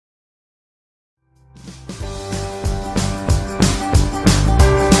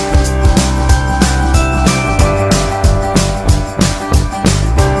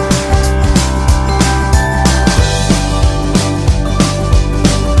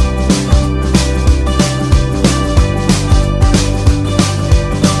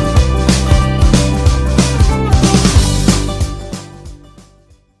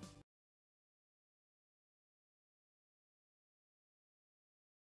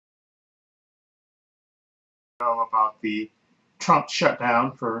about the Trump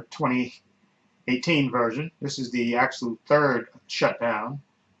shutdown for 2018 version. This is the actual third shutdown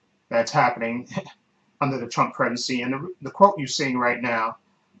that's happening under the Trump presidency. And the quote you're seeing right now,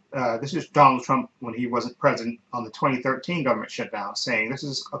 this is Donald Trump when he wasn't president on the 2013 government shutdown, saying, this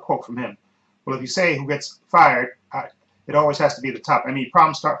is a quote from him. Well, if you say who gets fired, it always has to be the top. I mean,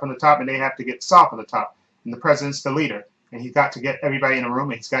 problems start from the top and they have to get solved from the top. And the president's the leader. And he's got to get everybody in a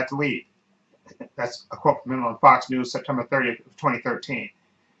room and he's got to lead. That's a quote from him on Fox News, September 30th of 2013.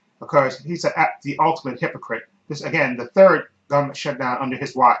 Because he's the ultimate hypocrite. This, again, the third government shutdown under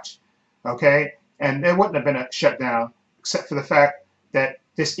his watch. Okay? And there wouldn't have been a shutdown except for the fact that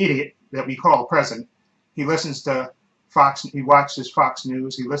this idiot that we call president, he listens to Fox, he watches Fox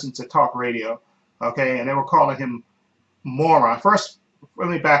News, he listens to talk radio, okay, and they were calling him moron. First, let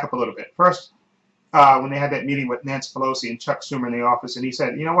me back up a little bit. First, when they had that meeting with Nancy Pelosi and Chuck Schumer in the office, and he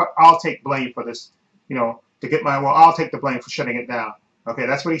said, you know what, I'll take blame for this, to get my, well, I'll take the blame for shutting it down. Okay,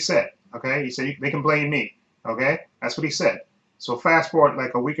 that's what he said, okay? He said, they can blame me, okay? That's what he said. So fast forward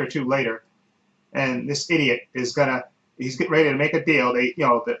like a week or two later, and this idiot is he's getting ready to make a deal. They,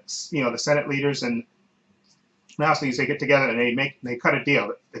 the Senate leaders and House leaders, they get together and they cut a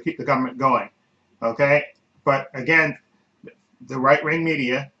deal to keep the government going, okay? But again, the right-wing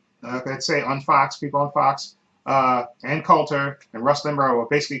media, let's say on Fox, people on Fox, and Coulter and Russ Limbaugh were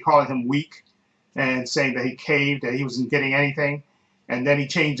basically calling him weak and saying that he caved, that he wasn't getting anything, and then he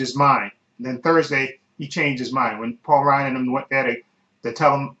changed his mind. And then Thursday, he changed his mind when Paul Ryan and them went there to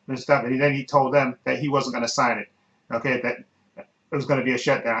tell him and stuff, and then he told them that he wasn't going to sign it, okay, that it was going to be a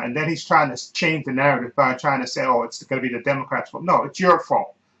shutdown. And then he's trying to change the narrative by trying to say, oh, it's going to be the Democrats' fault. No, it's your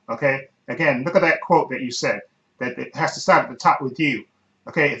fault, okay? Again, look at that quote that you said, that it has to start at the top with you,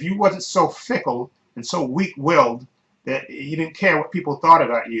 okay? If you wasn't so fickle and so weak-willed that you didn't care what people thought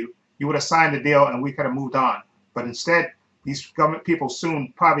about you, you would have signed the deal and we could have moved on. But instead, these government people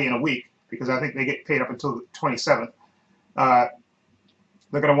soon, probably in a week, because I think they get paid up until the 27th,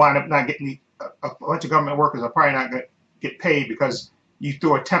 they're going to wind up not getting a bunch of government workers are probably not going to get paid because you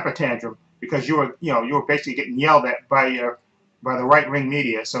threw a temper tantrum because you were basically getting yelled at by the right-wing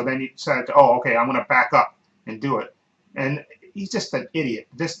media. So then you decided to, oh, okay, I'm going to back up and do it. And he's just an idiot,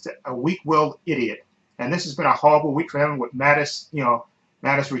 just a weak-willed idiot. And this has been a horrible week for him with Mattis.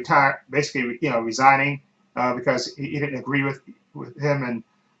 Mattis retired, basically, resigning because he didn't agree with him, and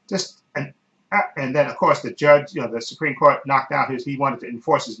just and then of course the judge, the Supreme Court knocked out he wanted to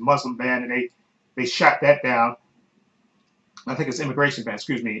enforce his Muslim ban, and they shot that down. I think it's immigration ban,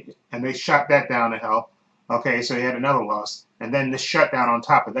 excuse me, and they shot that down to hell. Okay, so he had another loss, and then this shutdown on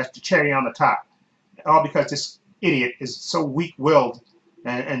top of that's the cherry on the top, all because this idiot is so weak-willed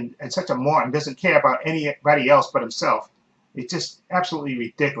and such a moron, doesn't care about anybody else but himself. It's just absolutely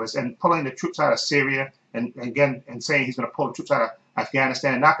ridiculous. And pulling the troops out of Syria and saying he's going to pull the troops out of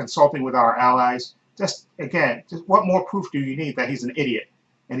Afghanistan, not consulting with our allies. Just what more proof do you need that he's an idiot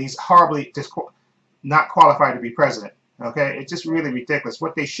and he's horribly not qualified to be president? Okay, it's just really ridiculous.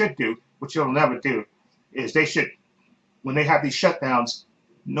 What they should do, which you'll never do, is they should, when they have these shutdowns,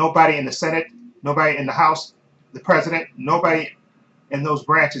 nobody in the Senate, nobody in the House, the president, nobody in those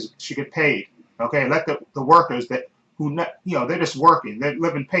branches should get paid. Okay, let the workers they're just working, they're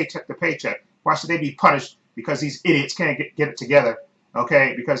living paycheck to paycheck. Why should they be punished because these idiots can't get it together?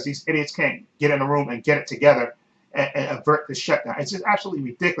 Okay, because these idiots can't get in a room and get it together and avert the shutdown. It's just absolutely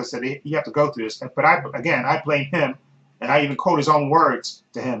ridiculous that you have to go through this. But I blame him, and I even quote his own words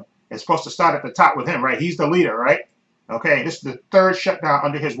to him. It's supposed to start at the top with him, right? He's the leader, right? Okay, this is the third shutdown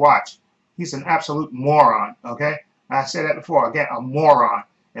under his watch. He's an absolute moron, okay? I said that before, again, a moron.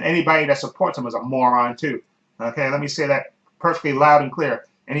 And anybody that supports him is a moron too. Okay, let me say that perfectly loud and clear.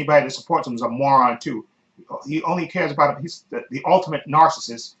 Anybody that supports him is a moron too. He only cares about him. He's the ultimate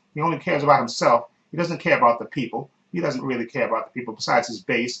narcissist. He only cares about himself. He doesn't care about the people. He doesn't really care about the people besides his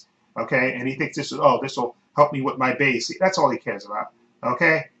base. Okay, and he thinks this will help me with my base. That's all he cares about.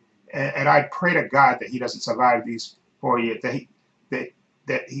 Okay, and I pray to God that he doesn't survive these 4 years. That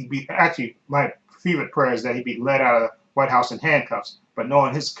he be actually, my favorite prayer is that he be led out of the White House in handcuffs. But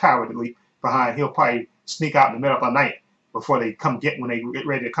knowing his cowardly behind, he'll probably sneak out in the middle of the night before they when they get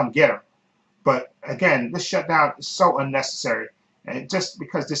ready to come get him. But again, this shutdown is so unnecessary, and just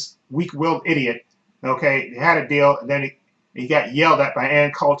because this weak-willed idiot, okay, he had a deal, and then he got yelled at by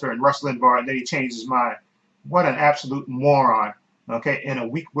Ann Coulter and Rush Limbaugh, and then he changed his mind. What an absolute moron, okay, and a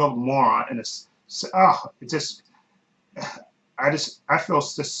weak-willed moron, and I feel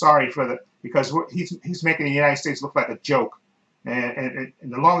just sorry because he's making the United States look like a joke, and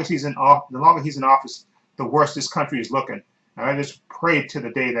the longer he's in office, the worse this country is looking. And I just pray to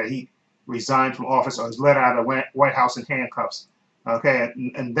the day that he resigned from office or is let out of the White House in handcuffs. Okay,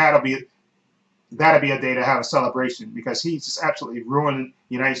 and that'll be a day to have a celebration, because he's just absolutely ruined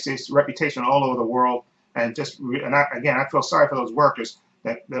the United States' reputation all over the world. And again, I feel sorry for those workers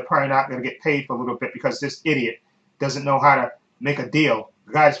that they're probably not going to get paid for a little bit because this idiot doesn't know how to make a deal.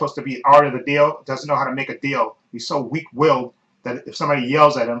 The guy's supposed to be art of the deal, doesn't know how to make a deal. He's so weak-willed that if somebody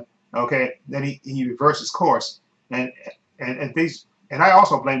yells at him, okay, then he reverses course. And I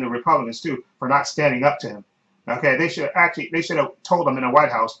also blame the Republicans too for not standing up to him. Okay, they should have told him in the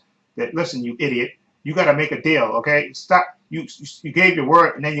White House that, listen, you idiot, you got to make a deal. Okay, stop. You gave your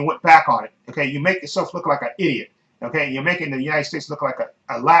word and then you went back on it. Okay, you make yourself look like an idiot. Okay, you're making the United States look like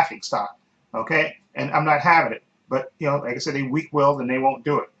a laughing stock. Okay, and I'm not having it. But like I said, they're weak-willed and they won't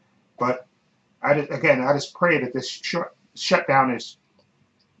do it. But I just pray that this shutdown is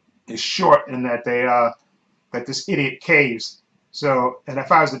short and that that this idiot caves. So, and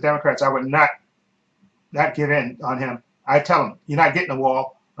if I was the Democrats, I would not give in on him. I tell him, you're not getting the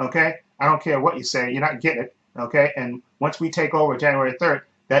wall. Okay, I don't care what you say, you're not getting it. Okay, and once we take over January 3rd,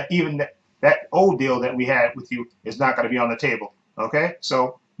 that old deal that we had with you is not going to be on the table. Okay,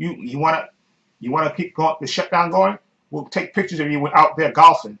 so you want to keep the shutdown going? We'll take pictures of you out there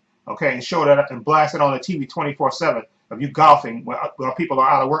golfing. Okay, and show that and blast it on the TV 24/7 of you golfing while people are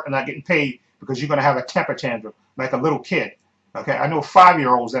out of work and not getting paid because you're going to have a temper tantrum like a little kid. Okay, I know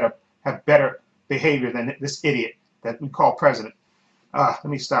 5-year-olds that have better behavior than this idiot that we call president. Let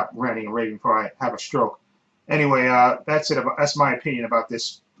me stop ranting and raving before I have a stroke. Anyway, that's it. That's my opinion about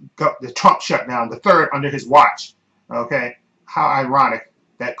the Trump shutdown, the third under his watch. Okay, how ironic.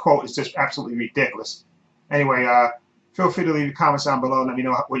 That quote is just absolutely ridiculous. Anyway, feel free to leave your comments down below and let me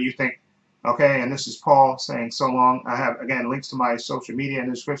know what you think. Okay, and this is Paul saying so long. I have, again, links to my social media in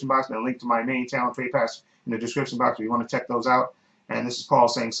the description box and a link to my main channel, Trepacer, in the description box if you want to check those out. And this is Paul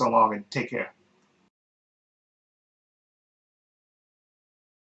saying so long and take care.